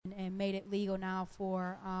made it legal now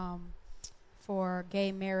for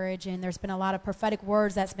gay marriage, and there's been a lot of prophetic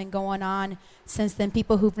words that's been going on since then.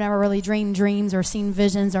 People who've never really dreamed dreams or seen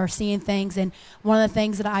visions or seeing things, and one of the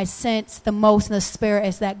things that I sense the most in the spirit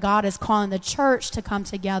is that God is calling the church to come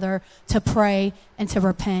together to pray and to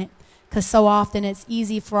repent, because so often it's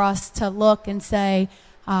easy for us to look and say,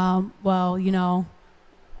 well, you know,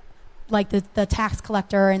 like the tax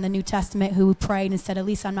collector in the New Testament who prayed and said, at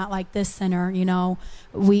least I'm not like this sinner, you know.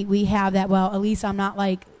 We have that, well, at least I'm not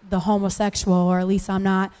like the homosexual, or at least I'm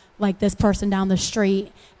not like this person down the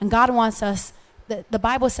street. And God wants us, the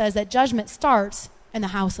Bible says that judgment starts in the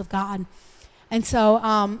house of God. And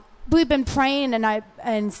so we've been praying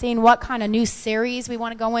and seeing what kind of new series we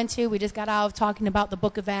want to go into. We just got out of talking about the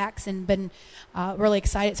book of Acts and been really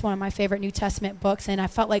excited. It's one of my favorite New Testament books, and I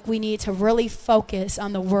felt like we need to really focus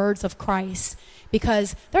on the words of Christ,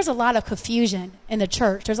 because there's a lot of confusion in the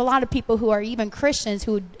church. There's a lot of people who are even Christians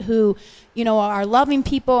who you know, are loving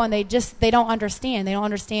people, and they don't understand. They don't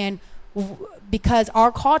understand because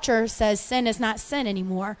our culture says sin is not sin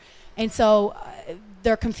anymore. And so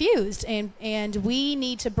they're confused, and we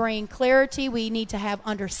need to bring clarity. We need to have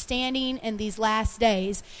understanding in these last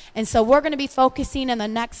days. And so we're going to be focusing in the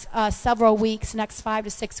next several weeks, next 5 to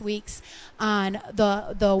 6 weeks, on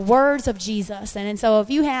the words of Jesus. And so if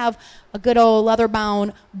you have a good old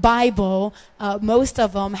leather-bound Bible, most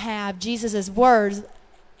of them have Jesus' words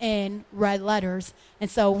in red letters. And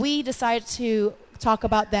so we decided to talk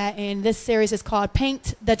about that, and this series is called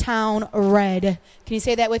Paint the Town Red. Can you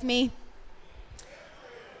say that with me?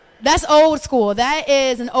 That's old school. That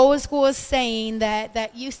is an old school saying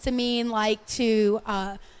that used to mean like to,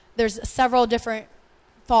 there's several different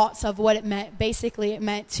thoughts of what it meant. Basically, it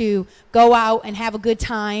meant to go out and have a good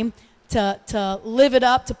time, to live it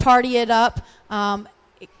up, to party it up.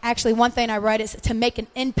 Actually, one thing I read is to make an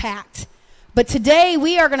impact. But today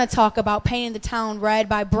we are going to talk about painting the town red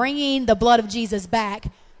by bringing the blood of Jesus back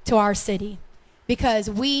to our city, because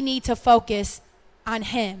we need to focus on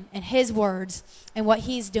him and his words and what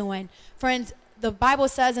he's doing. Friends, the Bible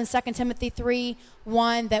says in 2 Timothy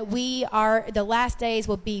 3:1 that the last days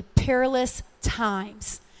will be peerless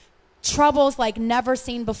times. Troubles like never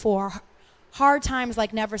seen before. Hard times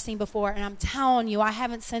like never seen before. And I'm telling you, I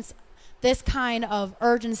haven't sensed this kind of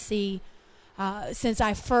urgency since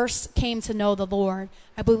I first came to know the Lord.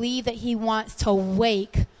 I believe that he wants to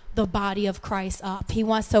wake the body of Christ up. He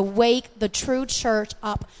wants to wake the true church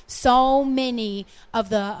up. So many of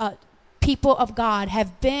the people of God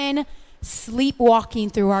have been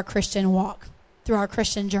sleepwalking through our Christian walk, through our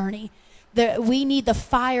Christian journey. We need the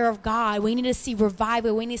fire of God. We need to see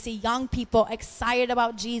revival. We need to see young people excited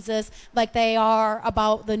about Jesus like they are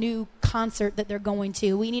about the new concert that they're going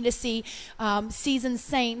to. We need to see seasoned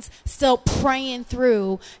saints still praying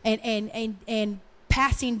through and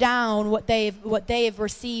passing down what they've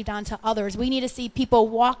received onto others. We need to see people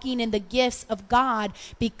walking in the gifts of God,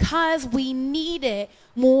 because we need it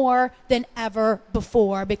more than ever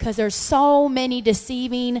before, because there's so many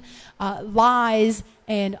deceiving lies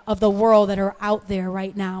and of the world that are out there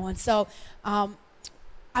right now. And so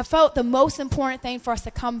I felt the most important thing for us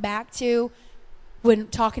to come back to when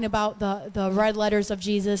talking about the red letters of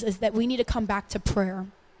Jesus is that we need to come back to prayer.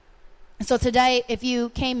 So today, if you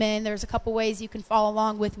came in, there's a couple ways you can follow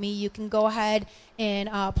along with me. You can go ahead and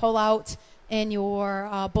pull out in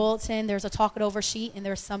your bulletin. There's a talk it over sheet, and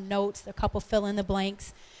there's some notes, a couple fill in the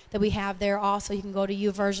blanks that we have there. Also, you can go to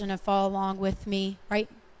YouVersion and follow along with me. Right,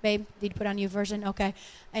 babe? Did you put on YouVersion? Okay.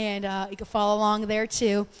 And you can follow along there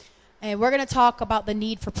too. And we're going to talk about the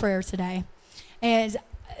need for prayer today. And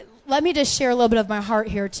let me just share a little bit of my heart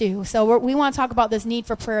here too. So we want to talk about this need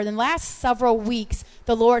for prayer. The last several weeks,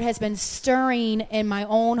 the Lord has been stirring in my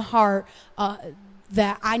own heart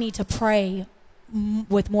that I need to pray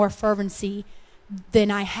with more fervency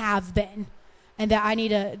than I have been. And that I need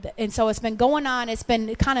to, and so it's been going on. It's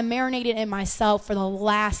been kind of marinated in myself for the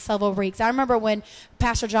last several weeks. I remember when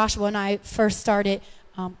Pastor Joshua and I first started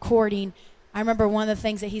courting, I remember one of the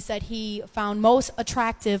things that he said he found most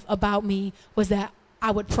attractive about me was that I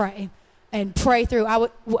would pray and pray through. I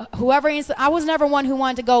was never one who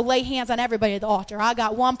wanted to go lay hands on everybody at the altar. I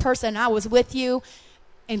got one person. I was with you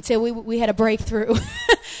until we had a breakthrough.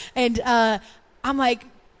 And I'm like,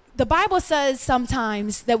 the Bible says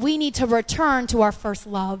sometimes that we need to return to our first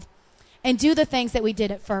love and do the things that we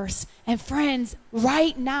did at first. And friends,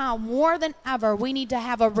 right now, more than ever, we need to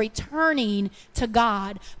have a returning to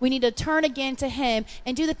God. We need to turn again to him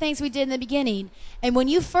and do the things we did in the beginning. And when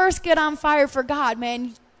you first get on fire for God,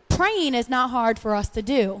 man, praying is not hard for us to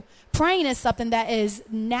do. Praying is something that is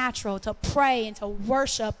natural, to pray and to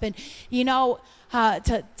worship and,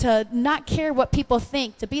 to not care what people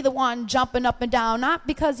think, to be the one jumping up and down, not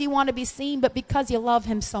because you want to be seen, but because you love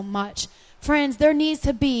him so much. Friends, there needs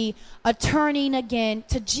to be a turning again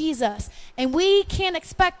to Jesus. And we can't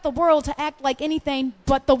expect the world to act like anything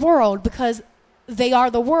but the world, because they are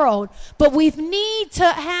the world. But we need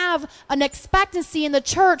to have an expectancy in the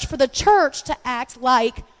church for the church to act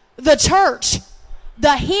like the church.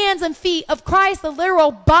 The hands and feet of Christ, the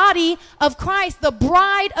literal body of Christ, the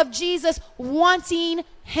bride of Jesus, wanting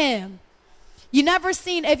him.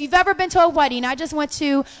 If you've ever been to a wedding, I just went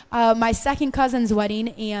to my second cousin's wedding,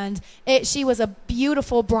 and she was a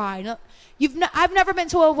beautiful bride. I've never been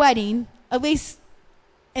to a wedding, at least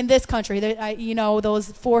in this country,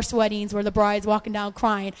 those forced weddings where the bride's walking down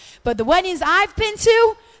crying. But the weddings I've been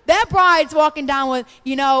to, that bride's walking down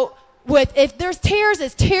with, if there's tears,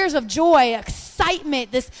 it's tears of joy,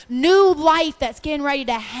 excitement, this new life that's getting ready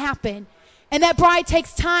to happen. And that bride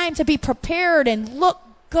takes time to be prepared and look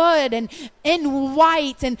good and in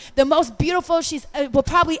white, and the most beautiful she's will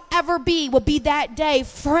probably ever be will be that day.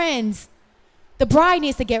 Friends, the bride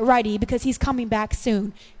needs to get ready because he's coming back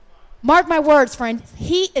soon. Mark my words, friends,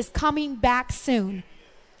 he is coming back soon.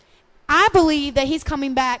 I believe that he's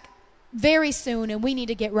coming back very soon, and we need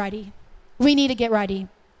to get ready. We need to get ready.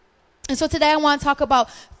 And so today I want to talk about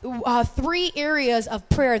 3 areas of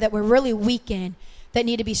prayer that we're really weak in, that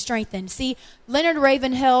need to be strengthened. See, Leonard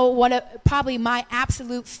Ravenhill, probably my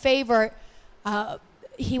absolute favorite,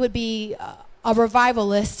 he would be a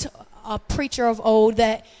revivalist, a preacher of old,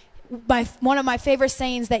 that one of my favorite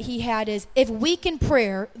sayings that he had is, if weak in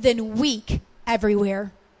prayer, then weak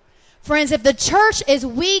everywhere. Friends, if the church is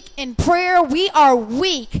weak in prayer, we are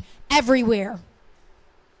weak everywhere.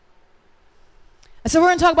 So we're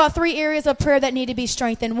going to talk about 3 areas of prayer that need to be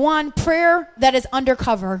strengthened. 1, prayer that is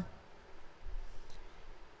undercover.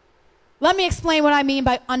 Let me explain what I mean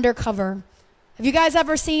by undercover. Have you guys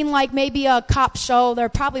ever seen maybe a cop show? They're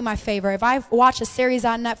probably my favorite. If I watch a series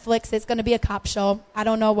on Netflix, it's going to be a cop show. I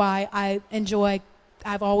don't know why.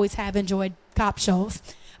 I've always have enjoyed cop shows.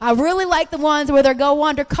 I really like the ones where they go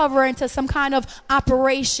undercover into some kind of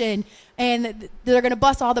operation and they're going to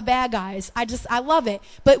bust all the bad guys. I love it.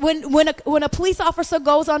 But when a police officer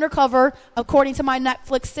goes undercover, according to my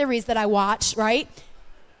Netflix series that I watch, right?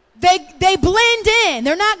 They blend in.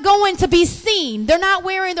 They're not going to be seen. They're not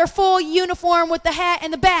wearing their full uniform with the hat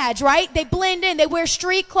and the badge, right? They blend in. They wear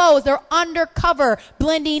street clothes. They're undercover,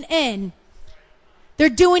 blending in. They're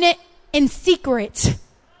doing it in secret.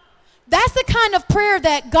 That's the kind of prayer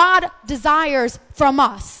that God desires from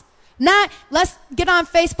us. Not, let's get on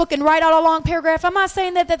Facebook and write out a long paragraph. I'm not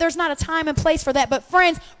saying that there's not a time and place for that. But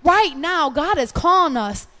friends, right now, God is calling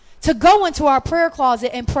us to go into our prayer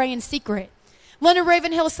closet and pray in secret. Leonard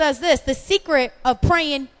Ravenhill says this: the secret of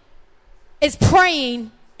praying is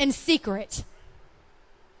praying in secret.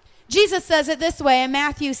 Jesus says it this way in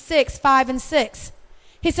Matthew 6:5-6.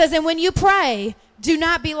 He says, and when you pray, do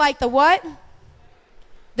not be like the what?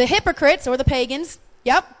 The hypocrites or the pagans.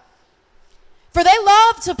 Yep. For they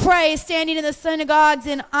love to pray standing in the synagogues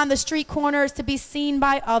and on the street corners to be seen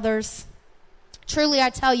by others. Truly, I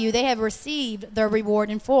tell you, they have received their reward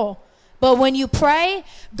in full. But when you pray,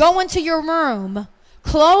 go into your room,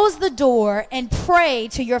 close the door, and pray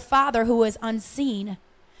to your Father who is unseen.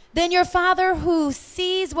 Then your Father who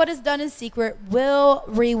sees what is done in secret will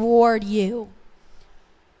reward you.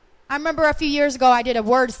 I remember a few years ago I did a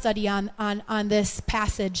word study on this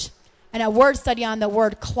passage, and a word study on the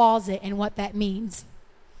word closet and what that means.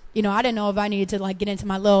 I didn't know if I needed to get into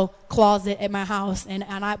my little closet at my house, and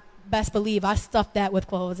I best believe I stuffed that with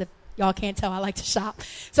clothes. If y'all can't tell, I like to shop.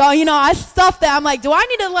 So, I stuffed that. I'm like, do I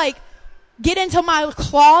need to get into my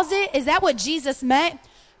closet? Is that what Jesus meant?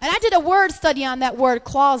 And I did a word study on that word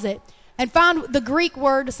closet and found the Greek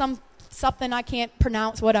word, something I can't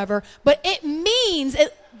pronounce, whatever. But it means,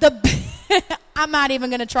 I'm not even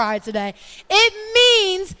going to try it today. It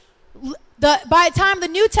means, by the time the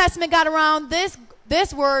New Testament got around,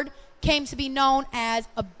 this word came to be known as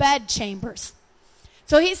a bed chambers.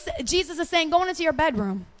 So Jesus is saying, go into your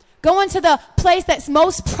bedroom. Go into the place that's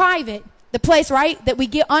most private. The place, right, that we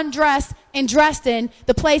get undressed and dressed in.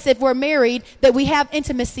 The place, if we're married, that we have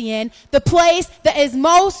intimacy in. The place that is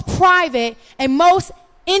most private and most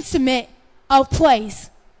intimate of place,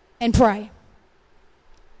 and pray.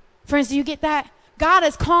 Friends, do you get that? God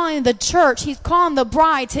is calling the church, he's calling the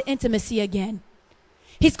bride to intimacy again.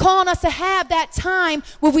 He's calling us to have that time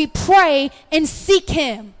where we pray and seek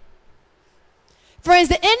him. Friends,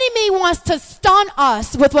 the enemy wants to stun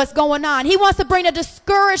us with what's going on. He wants to bring a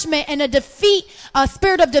discouragement and a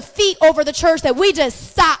spirit of defeat over the church that we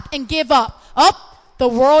just stop and give up. Oh, the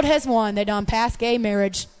world has won. They done passed gay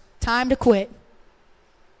marriage. Time to quit.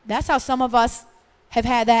 That's how some of us have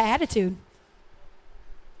had that attitude.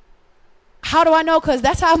 How do I know? Because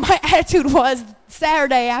that's how my attitude was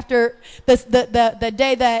Saturday after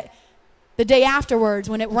the day afterwards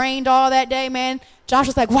when it rained all that day, man. Josh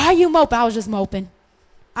was like, why are you moping? I was just moping.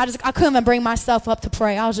 I couldn't even bring myself up to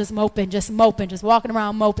pray. I was just moping, just walking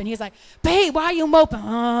around moping. He's like, babe, why are you moping?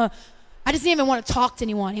 I just didn't even want to talk to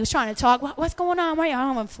anyone. He was trying to talk. What's going on? I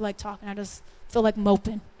don't feel like talking. I just feel like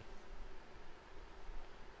moping.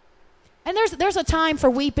 And there's a time for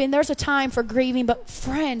weeping. There's a time for grieving. But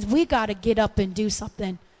friends, we got to get up and do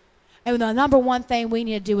something. And the number one thing we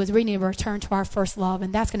need to do is we need to return to our first love.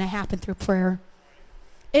 And that's going to happen through prayer.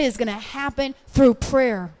 It is going to happen through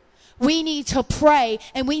prayer. We need to pray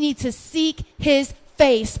and we need to seek his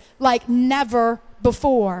face like never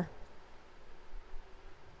before.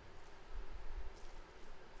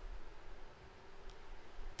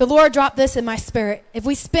 The Lord dropped this in my spirit. If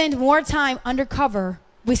we spend more time undercover,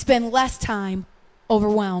 we spend less time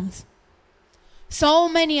overwhelmed. So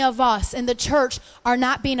many of us in the church are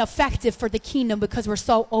not being effective for the kingdom because we're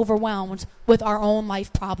so overwhelmed with our own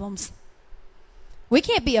life problems. We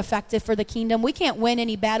can't be effective for the kingdom. We can't win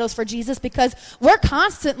any battles for Jesus because we're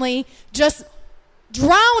constantly just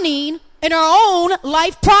drowning in our own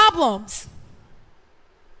life problems.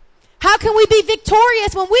 How can we be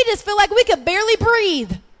victorious when we just feel like we could barely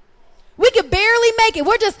breathe? We could barely make it.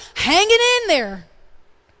 We're just hanging in there.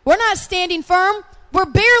 We're not standing firm. We're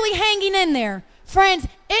barely hanging in there. Friends,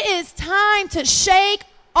 it is time to shake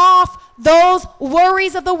off those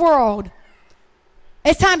worries of the world.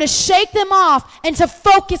 It's time to shake them off and to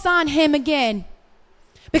focus on him again.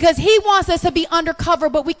 Because he wants us to be undercover,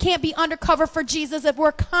 but we can't be undercover for Jesus if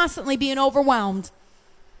we're constantly being overwhelmed.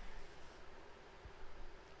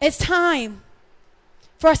 It's time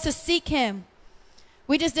for us to seek him.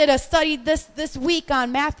 We just did a study this week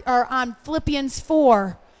on Philippians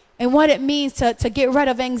 4 and what it means to get rid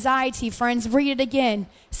of anxiety. Friends, read it again.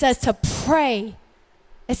 It says to pray.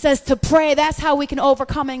 It says to pray. That's how we can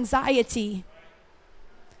overcome anxiety.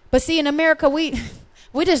 But see, in America, we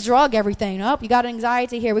just drug everything up. You got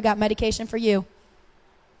anxiety? Here, we got medication for you.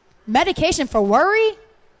 Medication for worry?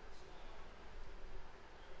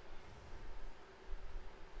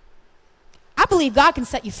 I believe God can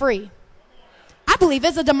set you free. I believe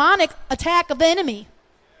it's a demonic attack of the enemy.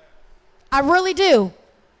 I really do.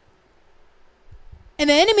 And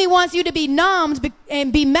the enemy wants you to be numbed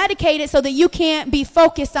and be medicated so that you can't be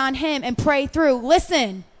focused on him and pray through.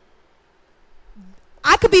 Listen,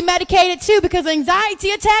 I could be medicated too because anxiety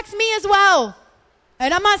attacks me as well.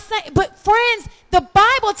 And I'm not saying, but friends, the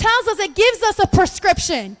Bible tells us it gives us a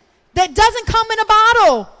prescription that doesn't come in a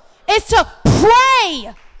bottle. It's to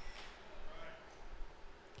pray.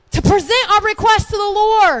 To present our request to the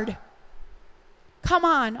Lord. Come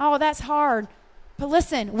on. Oh, that's hard. But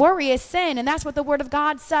listen, worry is sin, and that's what the Word of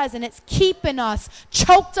God says, and it's keeping us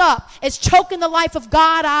choked up. It's choking the life of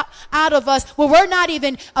God out of us where we're not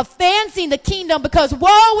even advancing the kingdom because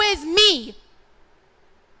woe is me.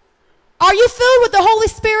 Are you filled with the Holy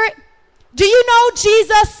Spirit? Do you know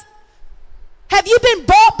Jesus? Have you been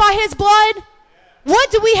bought by his blood?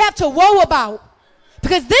 What do we have to woe about?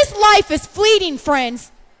 Because this life is fleeting,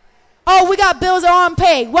 friends. Oh, we got bills that are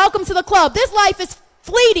unpaid. Welcome to the club. This life is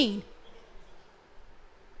fleeting.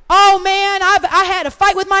 Oh, man, I had a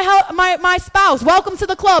fight with my spouse. Welcome to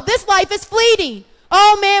the club. This life is fleeting.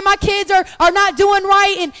 Oh, man, my kids are not doing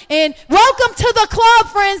right. And welcome to the club,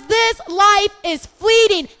 friends. This life is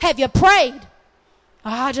fleeting. Have you prayed?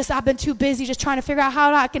 I've been too busy just trying to figure out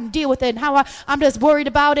how I can deal with it and how I'm just worried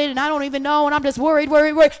about it and I don't even know and I'm just worried.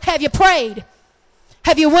 Have you prayed?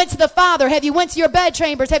 Have you went to the Father? Have you went to your bed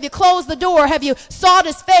chambers? Have you closed the door? Have you sought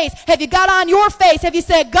his face? Have you got on your face? Have you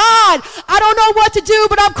said, God, I don't know what to do,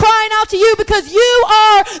 but I'm crying out to you because you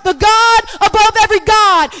are the God above every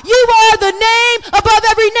God. You are the name above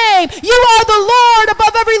every name. You are the Lord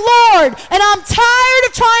above every Lord. And I'm tired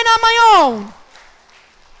of trying on my own.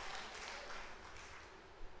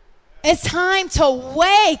 It's time to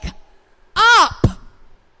wake up.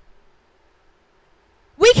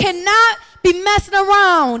 We cannot be messing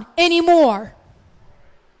around anymore.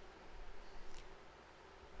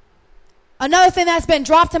 Another thing that's been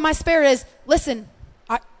dropped in my spirit is, listen,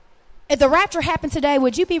 if the rapture happened today,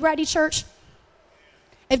 would you be ready, church?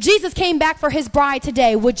 If Jesus came back for his bride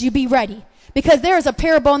today, would you be ready? Because there is a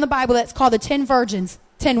parable in the Bible that's called the 10 virgins.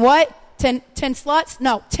 10 what? 10 sluts?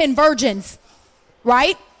 No, 10 virgins.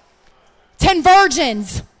 Right? 10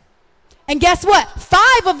 virgins. And guess what?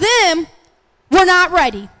 5 of them were not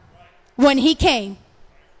ready when he came.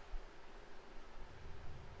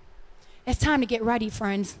 It's time to get ready,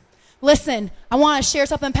 friends. Listen, I want to share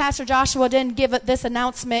something. Pastor Joshua didn't give this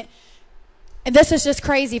announcement. And this is just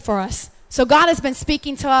crazy for us. So God has been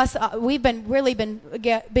speaking to us. We've been really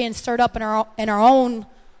being stirred up in our own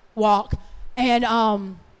walk.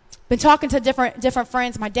 And been talking to different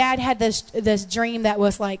friends. My dad had this dream that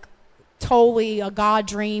was like totally a God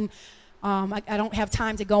dream. I don't have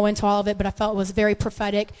time to go into all of it, but I felt it was very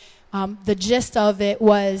prophetic. The gist of it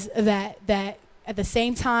was that at the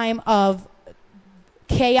same time of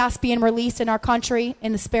chaos being released in our country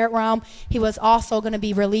in the spirit realm, he was also going to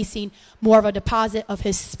be releasing more of a deposit of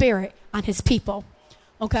his spirit on his people.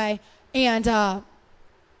 Okay? And the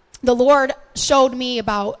Lord showed me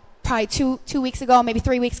about probably two weeks ago, maybe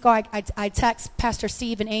 3 weeks ago, I text Pastor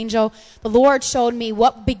Steve and Angel. The Lord showed me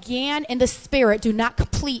what began in the spirit do not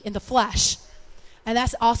complete in the flesh. And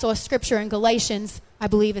that's also a scripture in Galatians, I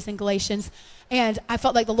believe it's in Galatians. And I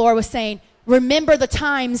felt like the Lord was saying, remember the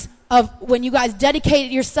times of when you guys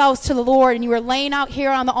dedicated yourselves to the Lord and you were laying out here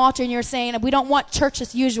on the altar and you're saying, we don't want church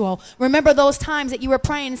as usual. Remember those times that you were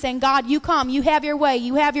praying and saying, God, you come, you have your way,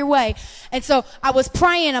 you have your way. And so I was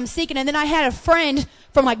praying, I'm seeking, and then I had a friend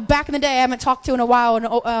from like back in the day I haven't talked to in a while,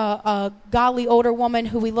 a godly older woman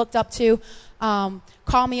who we looked up to,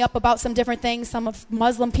 call me up about some different things, some of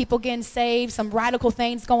Muslim people getting saved, some radical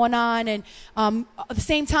things going on. And at the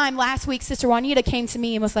same time, last week, Sister Juanita came to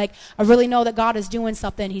me and was like, I really know that God is doing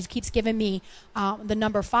something. He keeps giving me the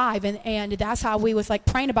number 5. And that's how we was like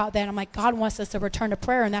praying about that. I'm like, God wants us to return to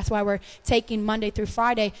prayer, and that's why we're taking Monday through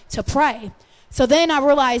Friday to pray. So then I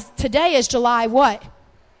realized today is July what?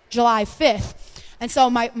 July 5th. And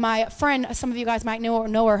so my friend, some of you guys might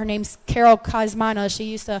know her. Her name's Carol Kazmana. She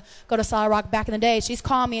used to go to Solid Rock back in the day. She's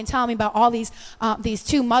calling me and telling me about all these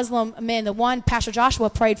 2 Muslim men. The one Pastor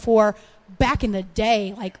Joshua prayed for back in the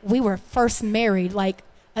day, like we were first married, like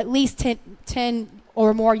at least 10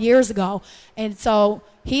 or more years ago. And so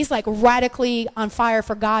he's like radically on fire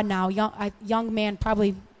for God now. Young man,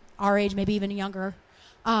 probably our age, maybe even younger.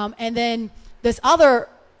 And then this other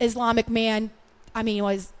Islamic man,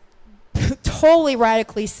 was totally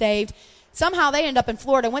radically saved. Somehow they ended up in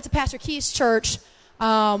Florida, went to Pastor Keith's church,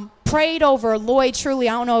 prayed over Lloyd Truly.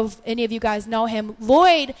 I don't know if any of you guys know him.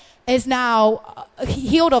 Lloyd is now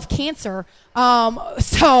healed of cancer.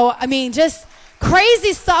 Just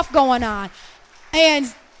crazy stuff going on.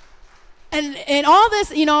 And all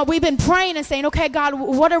this, we've been praying and saying, okay, God,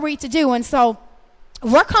 what are we to do? And so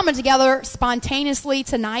we're coming together spontaneously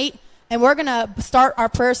tonight, and we're going to start our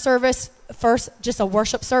prayer service first, just a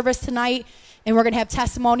worship service tonight, and we're going to have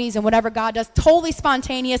testimonies and whatever God does, totally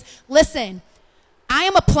spontaneous. Listen, I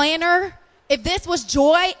am a planner. If this was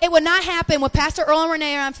joy, it would not happen when Pastor Earl and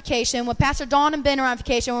Renee are on vacation, when Pastor Dawn and Ben are on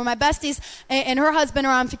vacation, when my besties and her husband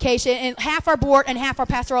are on vacation, and half our board and half our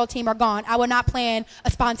pastoral team are gone. I would not plan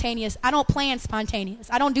a spontaneous. I don't plan spontaneous.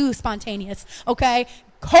 I don't do spontaneous, okay?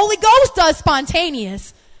 Holy Ghost does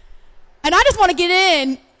spontaneous. And I just want to get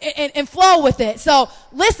in and flow with it. So,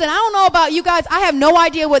 listen, I don't know about you guys. I have no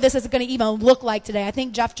idea what this is going to even look like today. I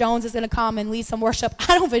think Jeff Jones is going to come and lead some worship.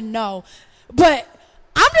 I don't even know. But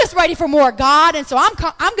I'm just ready for more God, and so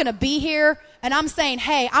I'm going to be here, and I'm saying,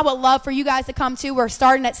 hey, I would love for you guys to come too. We're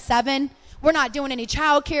starting at 7. We're not doing any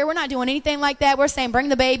child care. We're not doing anything like that. We're saying bring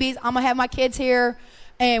the babies. I'm going to have my kids here,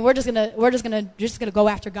 and we're just going to go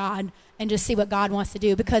after God and just see what God wants to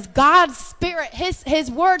do, because God's Spirit,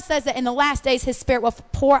 his word says that in the last days his Spirit will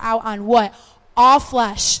pour out on what? All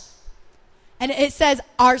flesh. And it says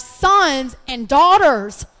our sons and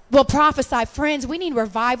daughters will prophesy. Friends, we need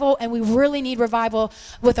revival, and we really need revival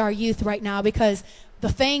with our youth right now, because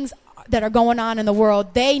the things that are going on in the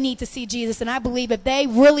world, they need to see Jesus. And I believe if they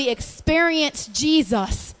really experience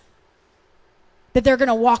Jesus, that they're going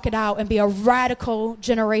to walk it out and be a radical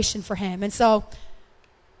generation for him. And so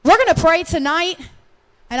we're going to pray tonight,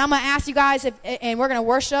 and I'm going to ask you guys, and we're going to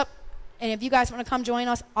worship. And if you guys want to come join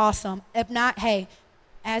us, awesome. If not, hey,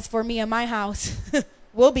 as for me and my house,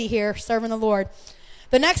 we'll be here serving the Lord.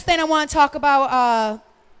 The next thing I want to talk about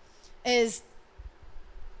is,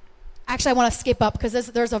 actually I want to skip up, because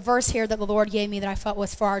there's a verse here that the Lord gave me that I felt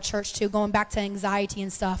was for our church too, going back to anxiety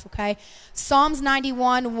and stuff, okay? Psalms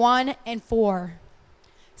 91, 1 and 4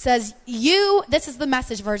 says, this is the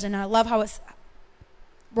Message version, and I love how it's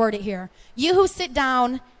worded here. You who sit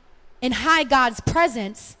down in high God's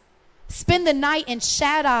presence, spend the night in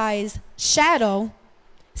shadow,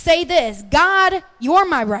 say this: God, you're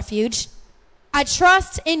my refuge. I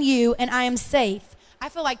trust in you and I am safe. I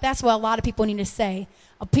feel like that's what a lot of people need to say.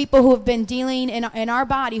 of people who have been dealing in our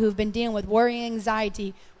body, who have been dealing with worry and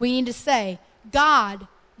anxiety, we need to say, God,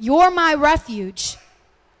 you're my refuge.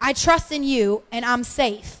 I trust in you and I'm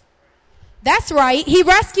safe. That's right. He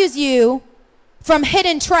rescues you from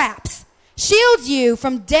hidden traps, shields you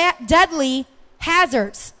from deadly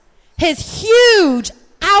hazards. His huge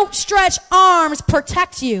outstretched arms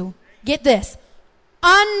protect you. Get this.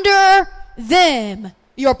 Under them,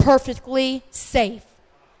 you're perfectly safe.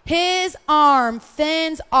 His arm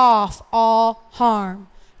fends off all harm.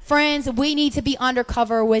 Friends, we need to be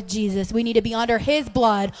undercover with Jesus. We need to be under his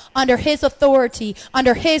blood, under his authority,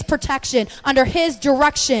 under his protection, under his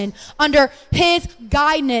direction, under his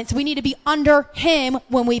guidance. We need to be under him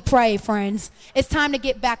when we pray, friends. It's time to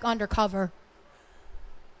get back undercover.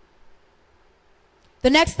 The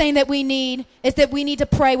next thing that we need is that we need to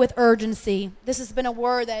pray with urgency. This has been a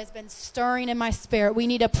word that has been stirring in my spirit. We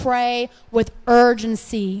need to pray with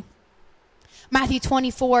urgency. Matthew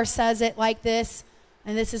 24 says it like this,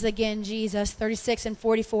 and this is again Jesus, 36 and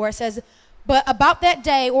 44. It says, but about that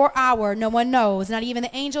day or hour no one knows, not even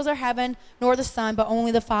the angels of heaven nor the Son, but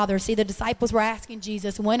only the Father. See, the disciples were asking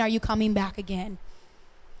Jesus, when are you coming back again?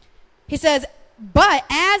 He says, but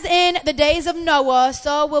as in the days of Noah,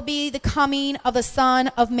 so will be the coming of the Son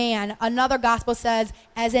of Man. Another gospel says,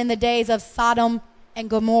 as in the days of Sodom and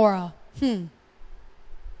Gomorrah.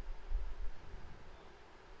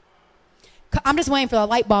 I'm just waiting for the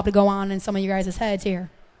light bulb to go on in some of you guys' heads here.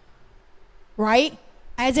 Right?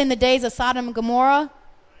 As in the days of Sodom and Gomorrah.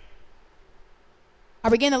 Are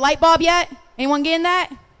we getting the light bulb yet? Anyone getting that?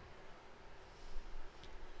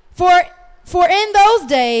 For in those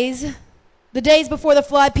days, the days before the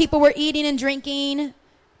flood, people were eating and drinking,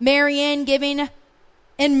 marrying, giving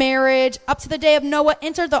in marriage, up to the day of Noah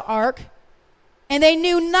entered the ark, and they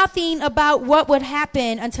knew nothing about what would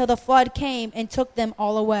happen until the flood came and took them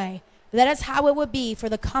all away. That is how it would be for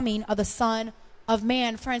the coming of the Son of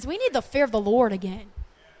Man. Friends, we need the fear of the Lord again.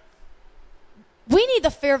 We need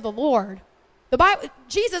the fear of the Lord. The Bible,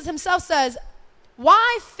 Jesus himself says,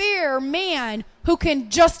 why fear man who can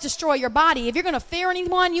just destroy your body? If you're going to fear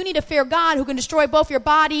anyone, you need to fear God who can destroy both your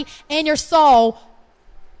body and your soul,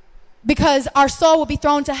 because our soul will be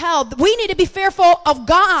thrown to hell. We need to be fearful of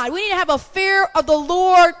God. We need to have a fear of the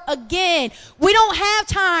Lord again. We don't have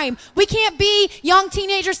time. We can't be young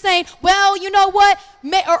teenagers saying, well, you know what?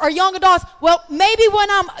 Or young adults, well, maybe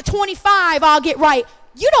when I'm 25, I'll get right.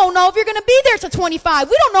 You don't know if you're going to be there till 25.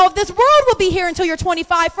 We don't know if this world will be here until you're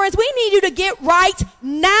 25. Friends, we need you to get right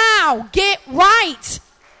now. Get right.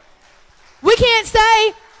 We can't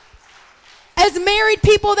say, as married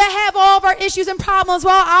people that have all of our issues and problems,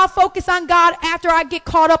 well, I'll focus on God after I get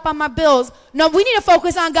caught up on my bills. No, we need to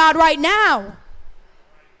focus on God right now.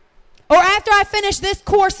 Or after I finish this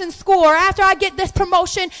course in school, or after I get this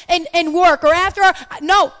promotion in work, or after,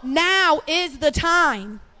 no, now is the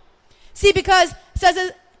time. See, because it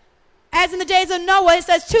says, as in the days of Noah, it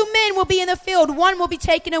says 2 men will be in the field, one will be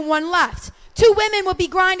taken and one left. 2 women will be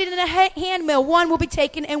grinding in a handmill, one will be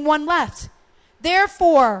taken and one left.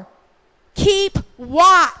 Therefore, keep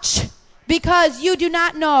watch, because you do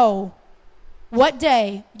not know what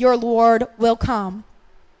day your Lord will come.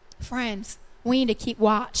 Friends, we need to keep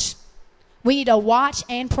watch. We need to watch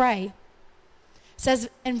and pray. It says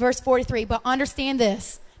in verse 43, but understand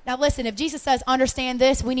this. Now listen, if Jesus says understand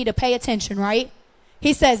this, we need to pay attention, right?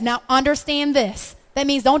 He says, now understand this. That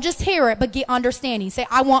means don't just hear it, but get understanding. Say,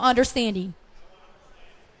 I want understanding.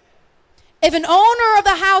 If an owner of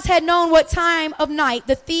the house had known what time of night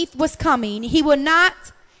the thief was coming, he would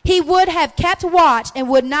have kept watch and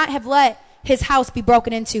would not have let his house be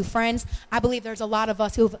broken into. Friends, I believe there's a lot of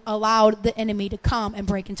us who've allowed the enemy to come and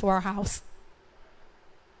break into our house.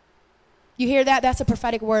 You hear that? That's a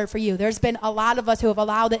prophetic word for you. There's been a lot of us who have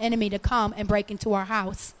allowed the enemy to come and break into our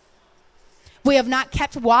house. We have not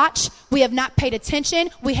kept watch. We have not paid attention.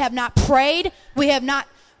 We have not prayed. We have not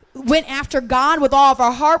went after God with all of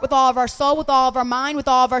our heart, with all of our soul, with all of our mind, with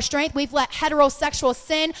all of our strength. We've let heterosexual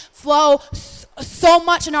sin flow so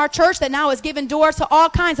much in our church that now it's given doors to all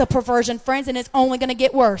kinds of perversion, friends, and it's only going to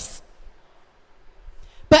get worse.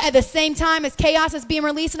 But at the same time, as chaos is being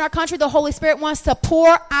released in our country, the Holy Spirit wants to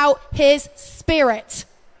pour out his Spirit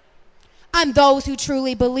on those who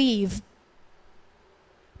truly believe.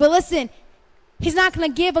 But listen, he's not going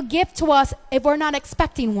to give a gift to us if we're not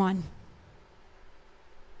expecting one.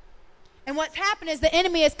 And what's happened is the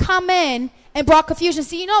enemy has come in and brought confusion.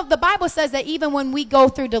 See, you know, the Bible says that even when we go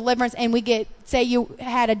through deliverance and we get, say you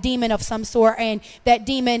had a demon of some sort and that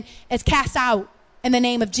demon is cast out in the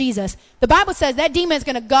name of Jesus, the Bible says that demon is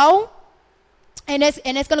going to go and it's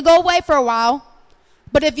going to go away for a while.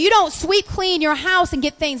 But if you don't sweep clean your house and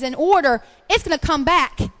get things in order, it's going to come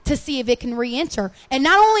back to see if it can re-enter. And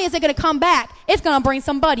not only is it going to come back, it's going to bring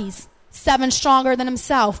some buddies. 7 stronger than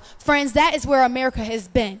himself. Friends, that is where America has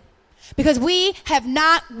been. Because we have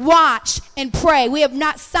not watched and prayed. We have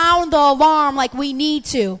not sounded the alarm like we need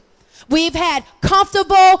to. We've had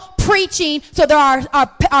comfortable preaching so that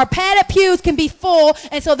our padded pews can be full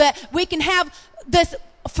and so that we can have this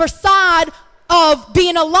facade of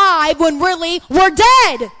being alive when really we're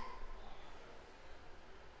dead.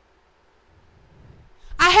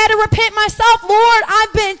 I had to repent myself. Lord,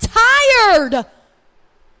 I've been tired.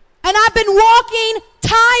 And I've been walking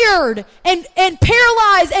tired and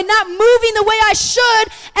paralyzed and not moving the way I should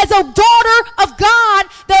as a daughter of God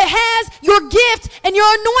that has your gift and your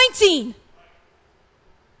anointing.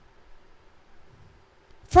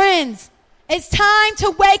 Friends, it's time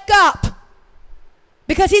to wake up.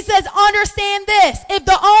 Because he says, understand this. If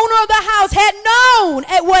the owner of the house had known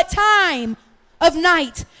at what time of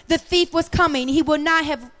night the thief was coming, he would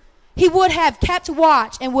have kept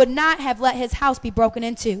watch and would not have let his house be broken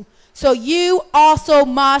into. So you also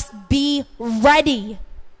must be ready.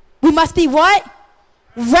 We must be what?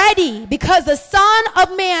 Ready. Because the Son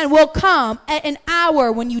of Man will come at an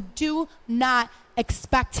hour when you do not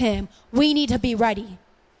expect him. We need to be ready.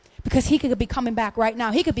 Because he could be coming back right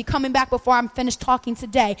now. He could be coming back before I'm finished talking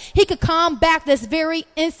today. He could come back this very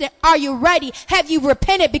instant. Are you ready? Have you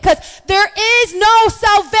repented? Because there is no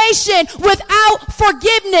salvation without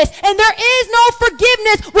forgiveness. And there is no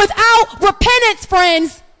forgiveness without repentance,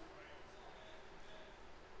 friends.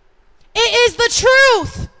 It is the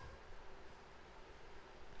truth.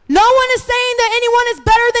 No one is saying that anyone is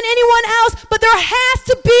better than anyone else, but there has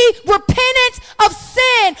to be repentance of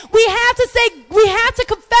sin. We have to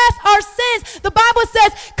confess our sins. The Bible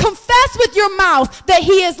says, confess with your mouth that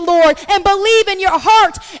he is Lord and believe in your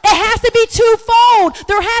heart. It has to be twofold.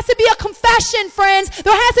 There has to be a confession, friends.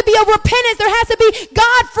 There has to be a repentance. There has to be,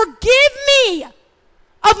 God, forgive me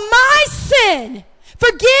of my sin.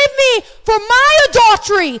 Forgive me for my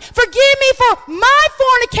adultery. Forgive me for my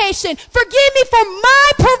fornication. Forgive me for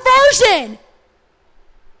my perversion.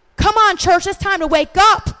 Come on, church. It's time to wake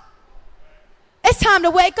up. It's time to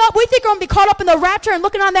wake up. We think we're going to be caught up in the rapture and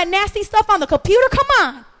looking on that nasty stuff on the computer? Come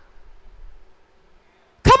on.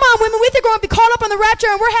 Come on, women. We think we're going to be caught up in the rapture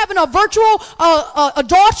and we're having a virtual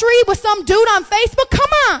adultery with some dude on Facebook? Come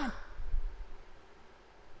on.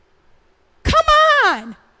 Come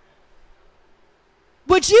on.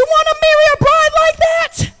 Would you want to marry a bride like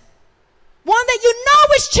that? One that you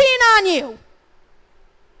know is cheating on you.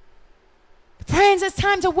 Friends, it's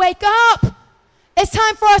time to wake up. It's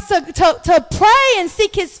time for us to pray and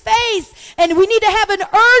seek his face. And we need to have an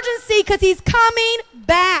urgency because he's coming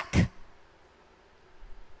back.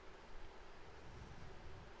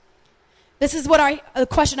 This is what a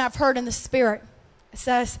question I've heard in the Spirit. It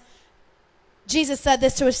says, Jesus said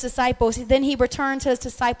this to his disciples. Then he returned to his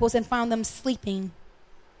disciples and found them sleeping.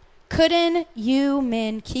 Couldn't you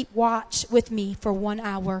men keep watch with me for 1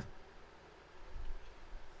 hour?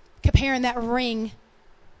 Comparing that ring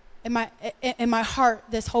in my heart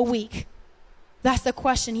this whole week. That's the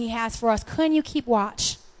question he has for us. Couldn't you keep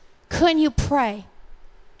watch? Couldn't you pray?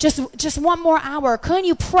 Just 1 more hour. Couldn't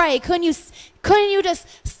you pray? Couldn't you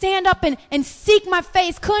just stand up and seek my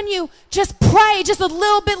face? Couldn't you just pray just a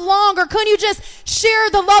little bit longer? Couldn't you just share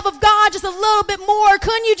the love of God just a little bit more?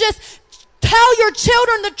 Couldn't you just tell your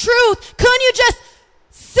children the truth? Couldn't you just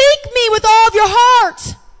seek me with all of your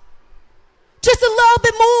heart? Just a little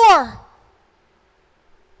bit more.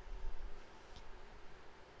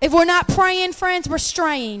 If we're not praying, friends, we're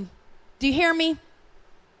straying. Do you hear me?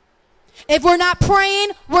 If we're not praying,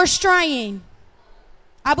 we're straying.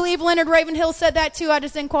 I believe Leonard Ravenhill said that too. I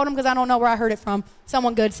just didn't quote him because I don't know where I heard it from.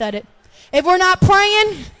 Someone good said it. If we're not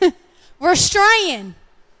praying, we're straying.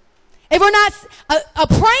 If we're not, a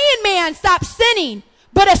praying man stops sinning,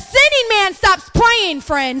 but a sinning man stops praying,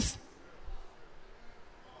 friends.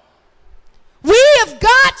 We have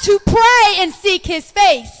got to pray and seek his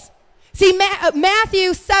face. See,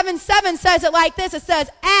 Matthew 7:7 says it like this. It says,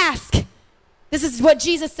 ask. This is what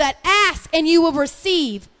Jesus said. Ask and you will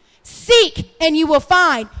receive. Seek and you will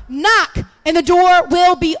find. Knock and the door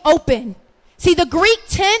will be open. See, the Greek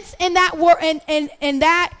tense in that word, in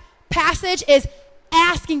that passage is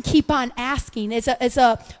ask and keep on asking. It's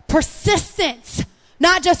a persistence.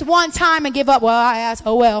 Not just one time and give up. Well, I asked,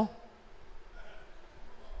 oh well.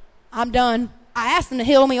 I'm done. I asked him to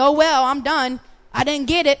heal me. Oh well, I'm done. I didn't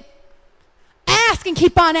get it. Ask and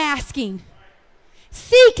keep on asking.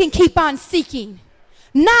 Seek and keep on seeking.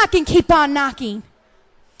 Knock and keep on knocking.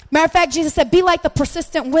 Matter of fact, Jesus said, be like the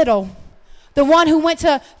persistent widow The one who went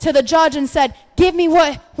to the judge and said, give me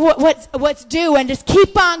what's due, and just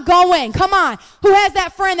keep on going. Come on. Who has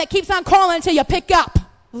that friend that keeps on calling until you pick up?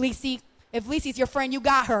 Lisi. If Lisi's your friend, you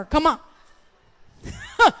got her. Come on.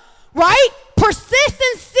 Right?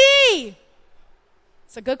 Persistency.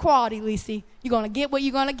 It's a good quality, Lisi. You're going to get what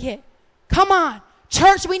you're going to get. Come on.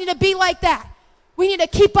 Church, we need to be like that. We need to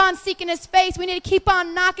keep on seeking his face. We need to keep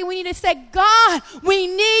on knocking. We need to say, God, we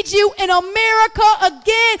need you in America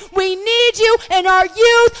again. We need you in our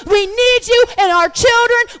youth. We need you in our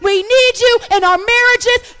children. We need you in our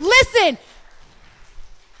marriages. Listen,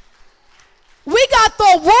 we got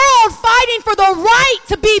the world fighting for the right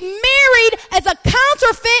to be married as a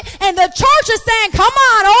counterfeit, and the church is saying, come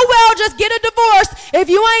on, oh well, just get a divorce. If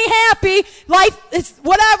you ain't happy, life is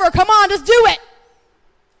whatever. Come on, just do it.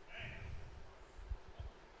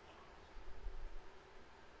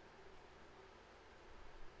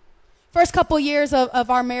 First couple years of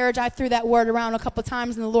our marriage, I threw that word around a couple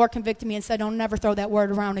times, and the Lord convicted me and said, don't never throw that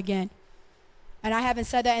word around again. And I haven't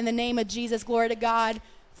said that in the name of Jesus. Glory to God.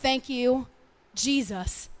 Thank you,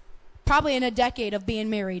 Jesus. Probably in a decade of being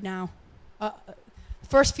married now.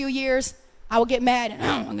 First few years, I would get mad. And,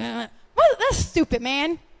 oh, my God. What? That's stupid,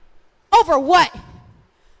 man. Over what?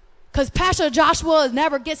 Because Pastor Joshua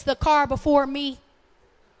never gets the car before me.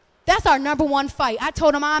 That's our number one fight. I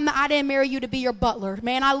told him I didn't marry you to be your butler.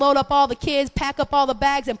 Man, I load up all the kids, pack up all the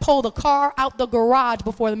bags, and pull the car out the garage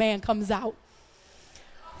before the man comes out.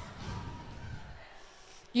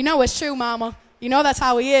 You know it's true, Mama. You know that's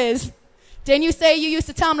how he is. Didn't you say you used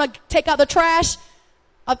to tell him to take out the trash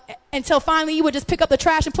until finally you would just pick up the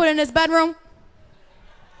trash and put it in his bedroom?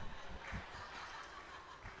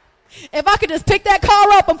 If I could just pick that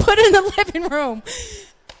car up and put it in the living room,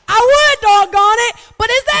 I would, doggone it. But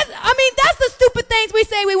that's the stupid things we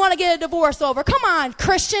say we want to get a divorce over. Come on,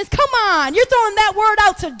 Christians, come on. You're throwing that word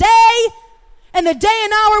out today and the day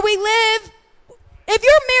and hour we live. If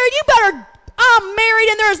you're married, I'm married,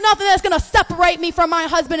 and there's nothing that's going to separate me from my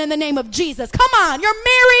husband in the name of Jesus. Come on, you're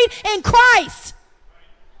married in Christ.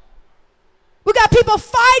 We got people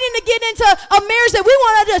fighting to get into a marriage that we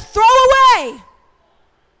want to just throw away.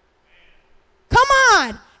 Come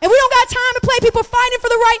on. And we don't got time to play people fighting for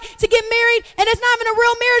the right to get married, and it's not even a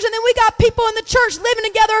real marriage, and then we got people in the church living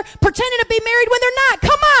together pretending to be married when they're not.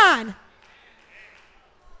 Come on.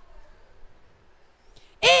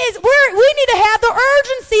 We need to have the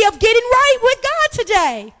urgency of getting right with God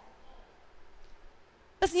today.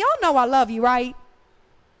 Listen, y'all know I love you, right?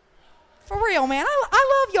 For real, man.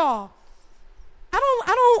 I love y'all.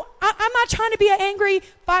 I'm not trying to be an angry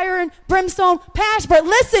fire and brimstone pastor, but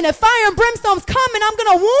listen, if fire and brimstone's coming, I'm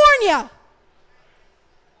going to warn you.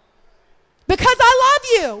 Because I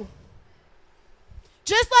love you.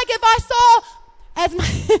 Just like if I saw,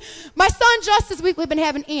 as my son Justice, we've been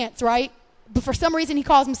having ants, right? But for some reason he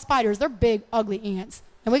calls them spiders. They're big, ugly ants.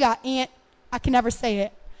 And we got I can never say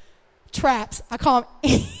it, traps. I call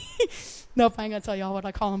them Nope, I ain't going to tell y'all what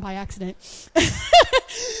I call them by accident.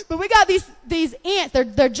 But we got these ants.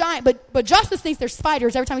 They're giant, but Justice thinks they're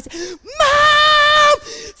spiders every time he says, Mom!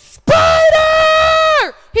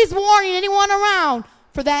 Spider! He's warning anyone around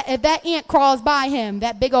for that. If that ant crawls by him,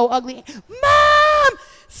 that big old ugly ant, Mom!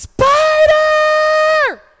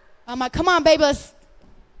 Spider! I'm like, come on, baby, let's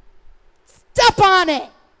step on it.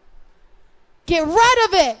 Get rid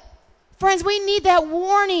of it. Friends, we need that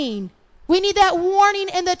warning. We need that warning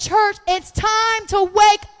in the church. It's time to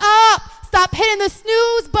wake up. Stop hitting the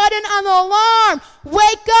snooze button on the alarm.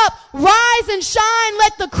 Wake up. Rise and shine.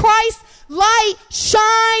 Let the Christ light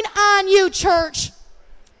shine on you, church.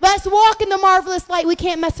 Let's walk in the marvelous light. We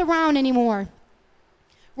can't mess around anymore.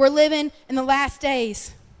 We're living in the last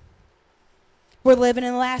days. We're living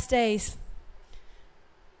in the last days.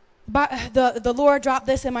 But the Lord dropped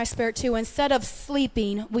this in my spirit too. Instead of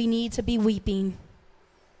sleeping, we need to be weeping.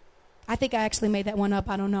 I think I actually made that one up.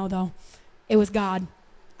 I don't know, though. It was God.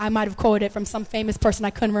 I might have quoted it from some famous person I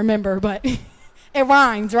couldn't remember, but it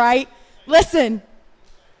rhymes, right? Listen,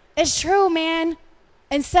 it's true, man.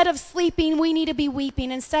 Instead of sleeping, we need to be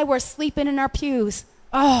weeping. Instead, we're sleeping in our pews.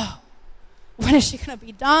 Oh, when is she going to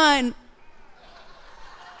be done?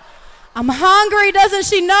 I'm hungry. Doesn't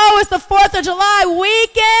she know it's the 4th of July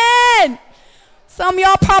weekend? Some of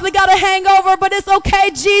y'all probably got a hangover, but it's okay.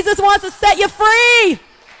 Jesus wants to set you free.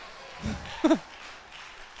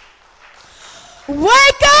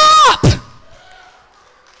 Wake up!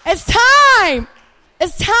 It's time.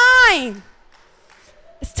 It's time.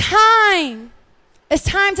 It's time. It's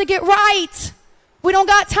time to get right. We don't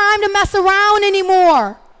got time to mess around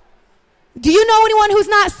anymore. Do you know anyone who's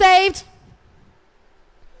not saved?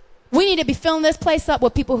 We need to be filling this place up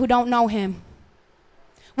with people who don't know him.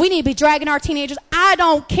 We need to be dragging our teenagers. I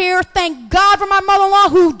don't care. Thank God for my mother-in-law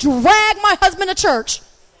who dragged my husband to church.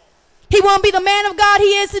 He won't be the man of God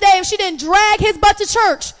he is today if she didn't drag his butt to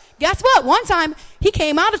church. Guess what? One time he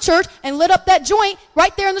came out of church and lit up that joint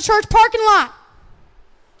right there in the church parking lot.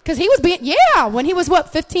 Because he was when he was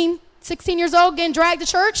 15, 16 years old getting dragged to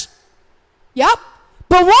church. Yep.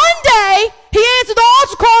 But one day, he answered the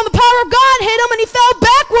altar call and the power of God hit him and he fell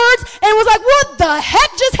backwards and was like, what the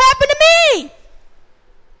heck just happened to me?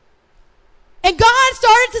 And God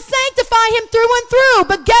started to sanctify him through and through.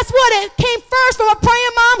 But guess what? It came first from a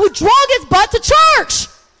praying mom who drug his butt to church.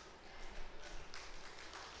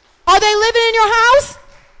 Are they living in your house?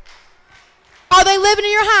 Are they living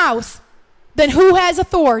in your house? Then who has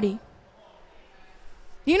authority?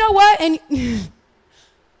 You know what? And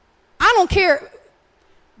I don't care.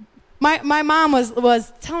 My mom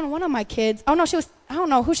was telling one of my kids, I don't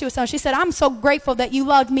know who she was telling. She said, I'm so grateful that you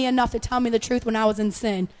loved me enough to tell me the truth when I was in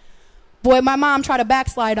sin. Boy, my mom tried to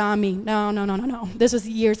backslide on me. No. This was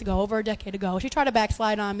years ago, over a decade ago. She tried to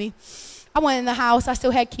backslide on me. I went in the house. I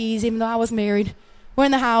still had keys, even though I was married.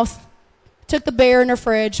 Went in the house, took the beer in her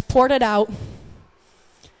fridge, poured it out.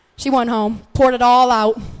 She went home, poured it all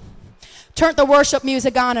out, turned the worship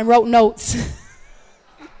music on and wrote notes.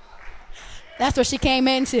 That's what she came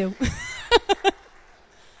into. You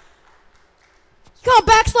gonna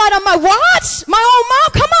backslide on my watch? My own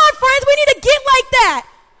mom? Come on, friends, we need to get like that.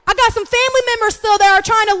 I got some family members still that are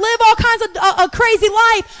trying to live all kinds of a crazy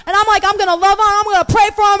life. And I'm like, I'm going to love on them. I'm going to pray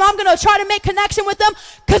for them. I'm going to try to make connection with them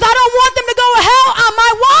because I don't want them to go to hell on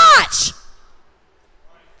my watch.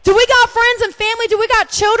 Do we got friends and family? Do we got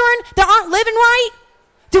children that aren't living right?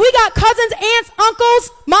 Do we got cousins, aunts,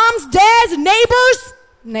 uncles, moms, dads,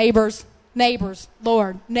 neighbors,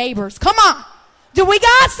 Lord, neighbors. Come on. Do we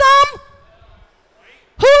got some?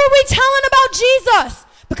 Who are we telling about Jesus?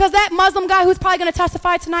 Because that Muslim guy who's probably going to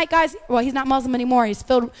testify tonight, guys, well, he's not Muslim anymore. He's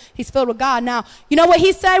filled with God now. You know what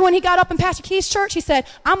he said when he got up in Pastor Keith's church? He said,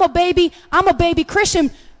 I'm a baby Christian.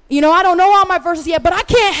 You know, I don't know all my verses yet, but I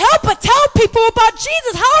can't help but tell people about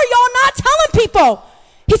Jesus. How are y'all not telling people?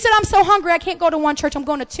 He said, I'm so hungry, I can't go to one church. I'm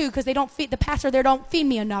going to two because the pastor there don't feed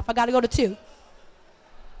me enough. I got to go to two.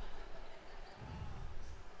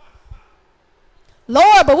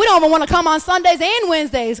 Lord, but we don't even want to come on Sundays and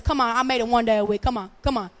Wednesdays. Come on, I made it one day a week. Come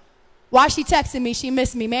on. Why she texting me? She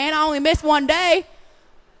missed me, man. I only missed one day.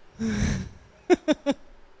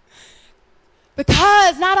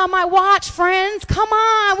 Because not on my watch, friends. Come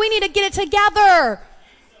on, we need to get it together.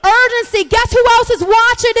 Urgency. Guess who else's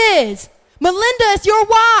watch it is? Melinda, it's your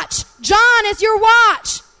watch. John, it's your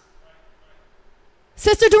watch.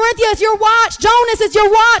 Sister Dorinthia, it's your watch. Jonas, it's your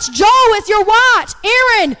watch. Joe, it's your watch.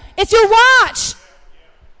 Aaron, it's your watch.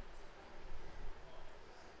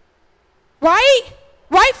 Right?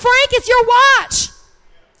 Right, Frank? It's your watch.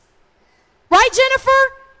 Right,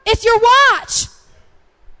 Jennifer? It's your watch.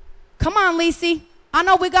 Come on, Lacey. I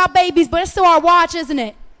know we got babies, but it's still our watch, isn't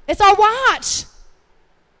it? It's our watch.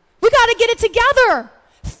 We got to get it together.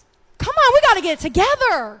 Come on, we got to get it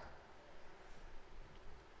together.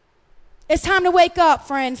 It's time to wake up,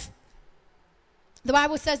 friends. The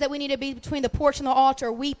Bible says that we need to be between the porch and the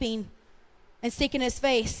altar, weeping and seeking his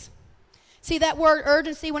face. See that word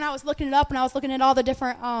urgency, when I was looking it up and I was looking at all the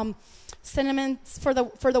different synonyms for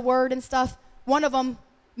the word and stuff, one of them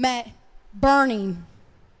meant burning.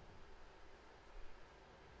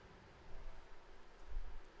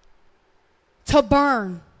 To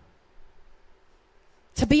burn.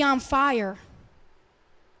 To be on fire.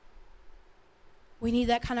 We need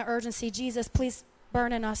that kind of urgency. Jesus, please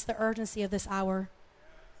burn in us the urgency of this hour.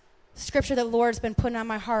 The scripture that the Lord's been putting on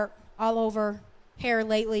my heart all over here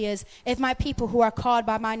lately is, if my people who are called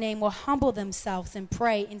by my name will humble themselves and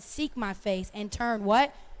pray and seek my face and turn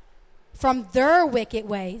what? From their wicked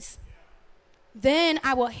ways. Then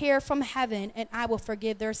I will hear from heaven and I will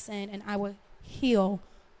forgive their sin and I will heal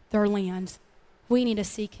their land. We need to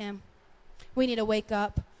seek him. We need to wake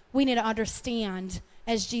up. We need to understand,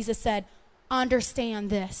 as Jesus said,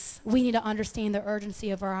 understand this. We need to understand the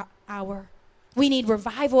urgency of our hour. We need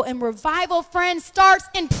revival, and revival, friends, starts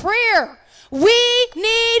in prayer. We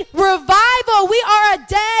need revival. We are a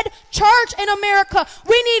dead church in America.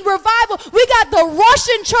 We need revival. We got the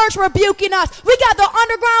Russian church rebuking us. We got the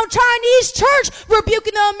underground Chinese church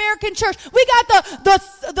rebuking the American church. We got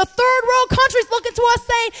the third world countries looking to us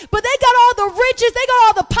saying, but they got all the riches, they got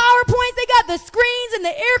all the PowerPoints, they got the screens and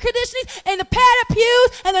the air conditioning and the padded pews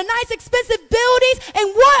and the nice expensive buildings. And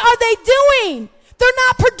what are they doing? They're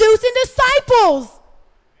not producing disciples.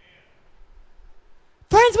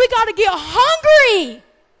 Friends, we got to get hungry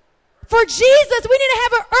for Jesus. We need to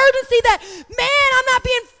have an urgency that, man, I'm not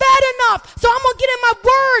being fed enough, so I'm going to get in my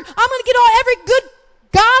word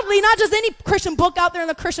not just any Christian book out there in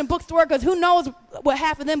the Christian bookstore, because who knows what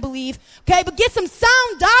half of them believe. Okay, but get some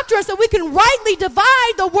sound doctrine so we can rightly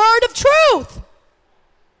divide the word of truth.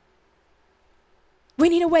 We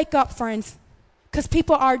need to wake up, friends, because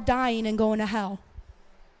people are dying and going to hell.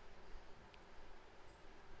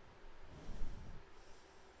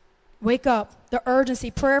 Wake up. The urgency,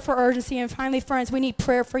 prayer for urgency. And finally, friends, we need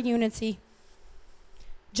prayer for unity.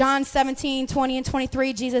 John 17:20 and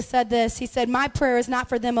 23, Jesus said this. He said, my prayer is not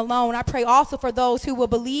for them alone. I pray also for those who will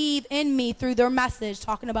believe in me through their message.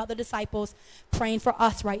 Talking about the disciples, praying for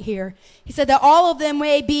us right here. He said that all of them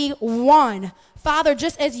may be one. Father,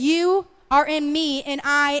 just as you are in me and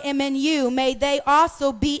I am in you, may they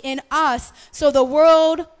also be in us, so the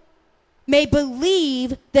world may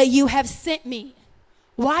believe that you have sent me.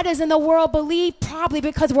 Why doesn't the world believe? Probably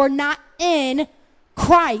because we're not in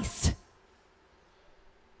Christ.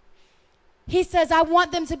 He says, I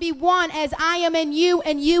want them to be one as I am in you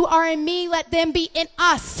and you are in me. Let them be in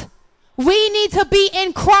us. We need to be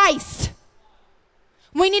in Christ.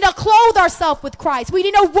 We need to clothe ourselves with Christ. We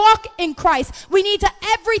need to walk in Christ. We need to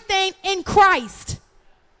everything in Christ.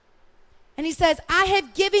 And he says, I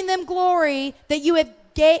have given them glory that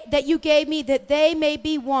you gave me, that they may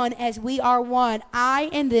be one as we are one. I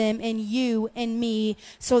and them and you and me,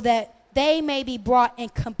 so that they may be brought in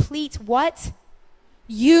complete what?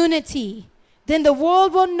 Unity. Then the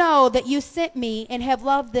world will know that you sent me and have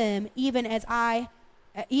loved them even as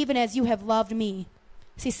you have loved me.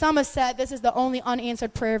 See, some have said this is the only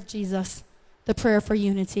unanswered prayer of Jesus, the prayer for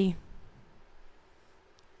unity.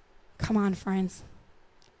 Come on, friends.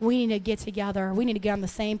 We need to get together. We need to get on the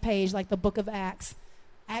same page like the book of Acts.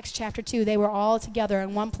 Acts chapter 2, they were all together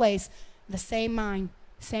in one place, the same mind,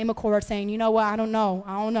 same accord, saying, you know what, I don't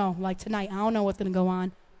know. Like tonight, I don't know what's going to go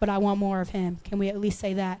on, but I want more of him. Can we at least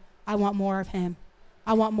say that? I want more of him.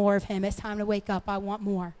 I want more of him. It's time to wake up. I want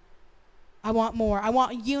more. I want more. I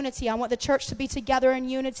want unity. I want the church to be together in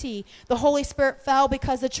unity. The Holy Spirit fell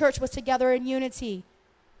because the church was together in unity.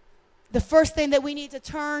 The first thing that we need to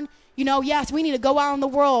turn, yes, we need to go out in the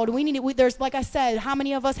world. There's, like I said, how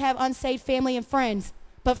many of us have unsaved family and friends?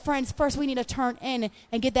 But friends, first we need to turn in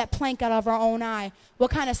and get that plank out of our own eye.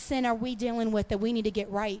 What kind of sin are we dealing with that we need to get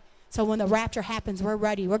right? So when the rapture happens, we're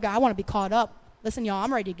ready. I want to be caught up. Listen, y'all,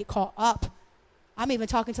 I'm ready to get caught up. I'm even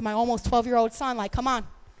talking to my almost 12-year-old son, like, come on.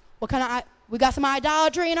 We got some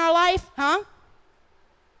idolatry in our life, huh?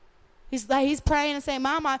 He's praying and saying,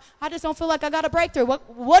 Mom, I just don't feel like I got a breakthrough.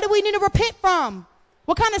 What do we need to repent from?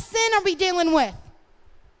 What kind of sin are we dealing with?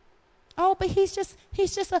 Oh, but he's just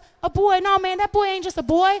a boy. No, man, that boy ain't just a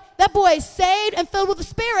boy. That boy is saved and filled with the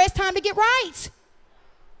Spirit. It's time to get right.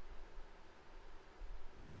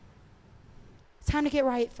 It's time to get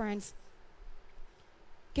right, friends.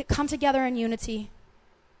 Come together in unity.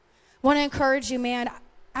 I want to encourage you, man.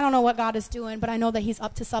 I don't know what God is doing, but I know that he's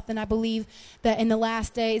up to something. I believe that in the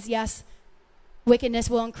last days, yes, wickedness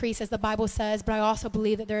will increase, as the Bible says, but I also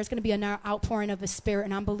believe that there is going to be an outpouring of his Spirit,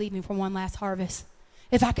 and I'm believing for one last harvest.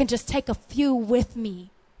 If I can just take a few with me,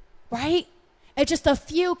 right? If just a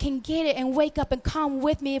few can get it and wake up and come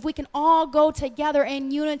with me, if we can all go together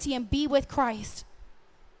in unity and be with Christ.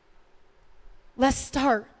 Let's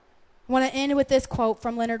start. I want to end with this quote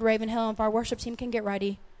from Leonard Ravenhill. If our worship team can get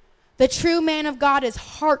ready. The true man of God is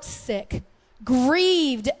heartsick,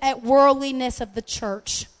 grieved at worldliness of the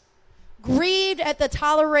church, grieved at the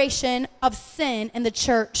toleration of sin in the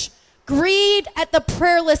church, grieved at the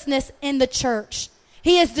prayerlessness in the church.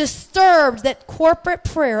 He is disturbed that corporate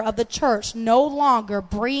prayer of the church no longer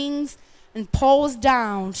brings and pulls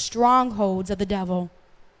down strongholds of the devil.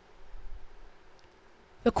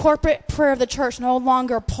 The corporate prayer of the church no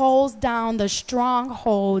longer pulls down the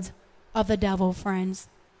strongholds of the devil, friends.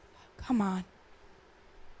 Come on.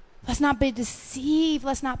 Let's not be deceived.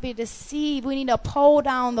 Let's not be deceived. We need to pull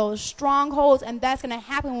down those strongholds, and that's going to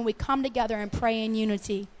happen when we come together and pray in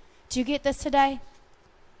unity. Do you get this today?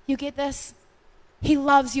 You get this? He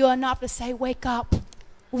loves you enough to say, wake up,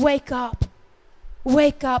 wake up,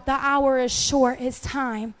 wake up. The hour is short. It's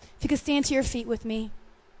time. If you could stand to your feet with me.